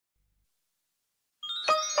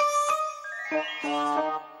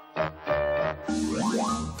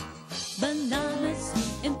Bananas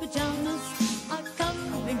in pajamas are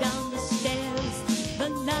coming down the stairs.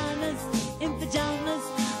 Bananas in pajamas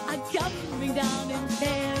are coming down in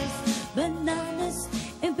pairs. Bananas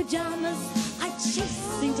in pajamas are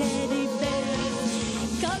chasing teddy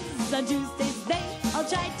bears. 'Cause on Tuesdays they all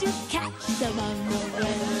try to catch them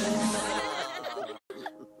unawares.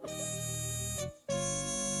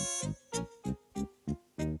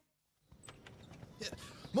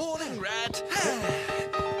 Morning, Rat.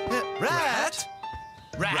 Rat?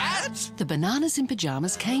 Rat? The Bananas in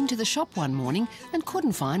Pyjamas came to the shop one morning and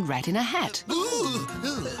couldn't find Rat in a hat. Well,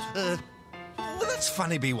 that's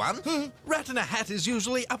funny, B1. Rat in a hat is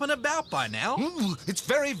usually up and about by now. It's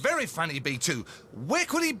very, very funny, B2. Where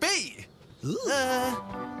could he be?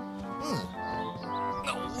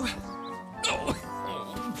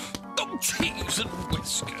 Oh, cheese and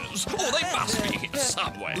whiskers. Oh, they must be here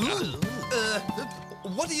somewhere.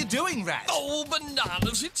 What are you doing, Rat? Oh,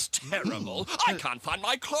 Bananas, it's terrible. I can't find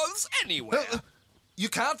my clothes anywhere. You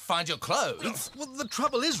can't find your clothes? Well, the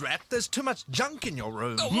trouble is, Rat, there's too much junk in your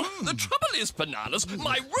room. Oh, the trouble is, Bananas,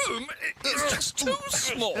 my room is just too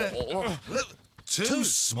small. Too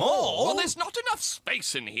small? Well, there's not enough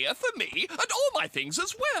space in here for me and all my things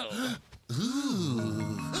as well.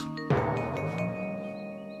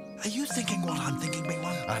 Are you thinking what I'm thinking,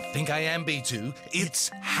 B1? I think I am, B2. It's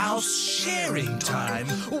house sharing time.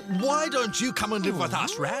 Why don't you come and live with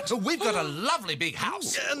us, Rat? We've got a lovely big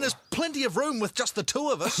house. And there's plenty of room with just the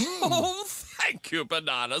two of us. Oh, thank you,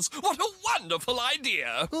 Bananas. What a wonderful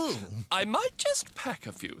idea. I might just pack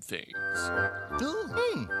a few things.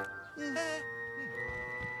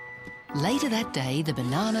 Later that day, the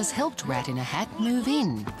Bananas helped Rat in a Hat move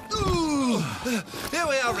in. Here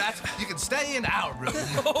we are, Rat. You can stay in our room.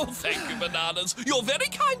 Oh, thank you, Bananas. You're very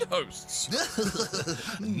kind hosts.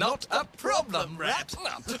 Not a problem, Rat.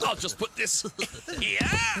 Now, I'll just put this here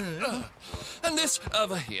and this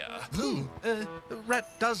over here.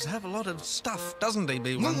 Rat does have a lot of stuff, doesn't he,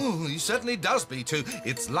 B1? He certainly does, B2.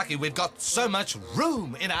 It's lucky we've got so much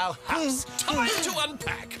room in our house. Time to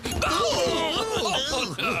unpack.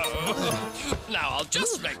 Oh, no. Now I'll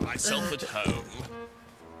just make myself at home.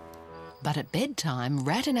 But at bedtime,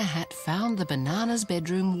 Rat in a Hat found the Bananas'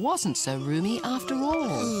 bedroom wasn't so roomy after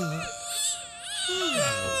all.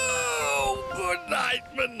 Oh, good night,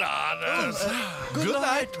 Bananas. Good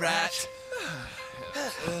night, Rat.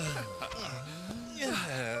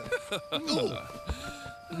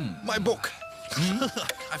 My book.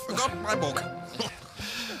 I forgot my book.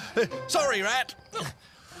 Sorry, Rat.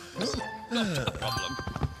 Not a problem.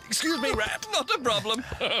 Excuse me, Rat. Not a problem.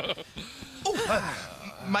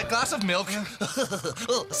 My glass of milk.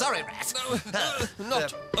 Sorry, Rat.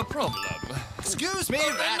 Not a problem. Excuse me,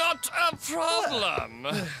 Rat. Not a problem.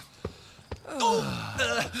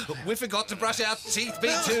 We forgot to brush our teeth,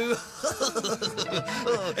 B2.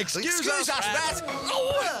 Excuse us, Rat.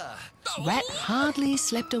 Rat hardly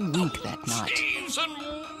slept a wink that night. Cheese and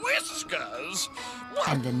whiskers.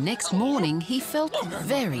 And the next morning, he felt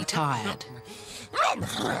very tired.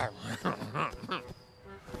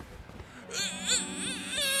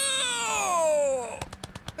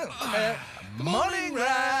 Morning,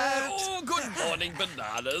 Rat. Oh, good morning,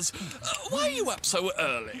 Bananas. Why are you up so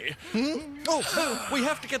early? Oh, we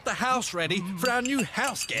have to get the house ready for our new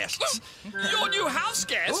house guests. Your new house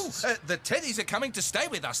guests? The Teddies are coming to stay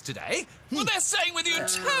with us today. Well, they're staying with you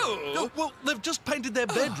too. Well, they've just painted their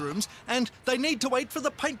bedrooms and they need to wait for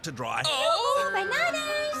the paint to dry. Oh,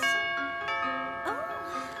 Bananas!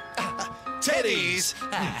 Teddies.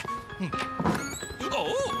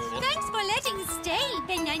 oh. Thanks for letting us stay,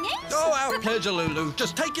 Bananas. Oh, our pleasure, Lulu.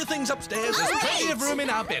 Just take your things upstairs. There's plenty of room in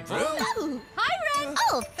our bedroom. Oh, hi, Rat.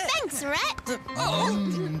 Oh, thanks, Rat.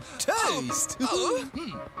 Toast. These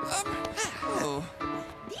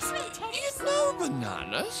will taste. You know,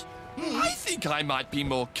 Bananas, I think I might be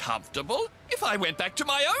more comfortable if I went back to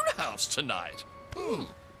my own house tonight.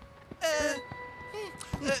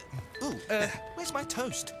 Where's my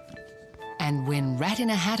toast? And when Rat in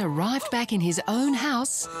a Hat arrived back in his own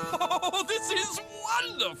house, Oh, this is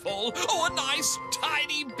wonderful. Oh, a nice,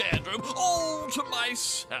 tiny bedroom all to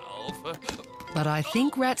myself. but I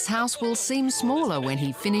think Rat's house will seem smaller when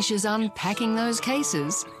he finishes unpacking those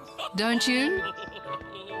cases. Don't you?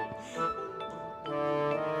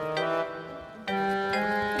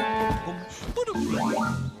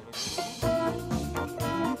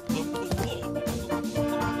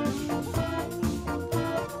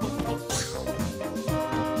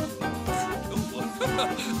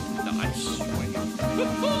 Nice swing.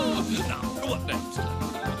 Now, what next?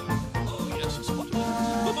 Oh, yes, it's what?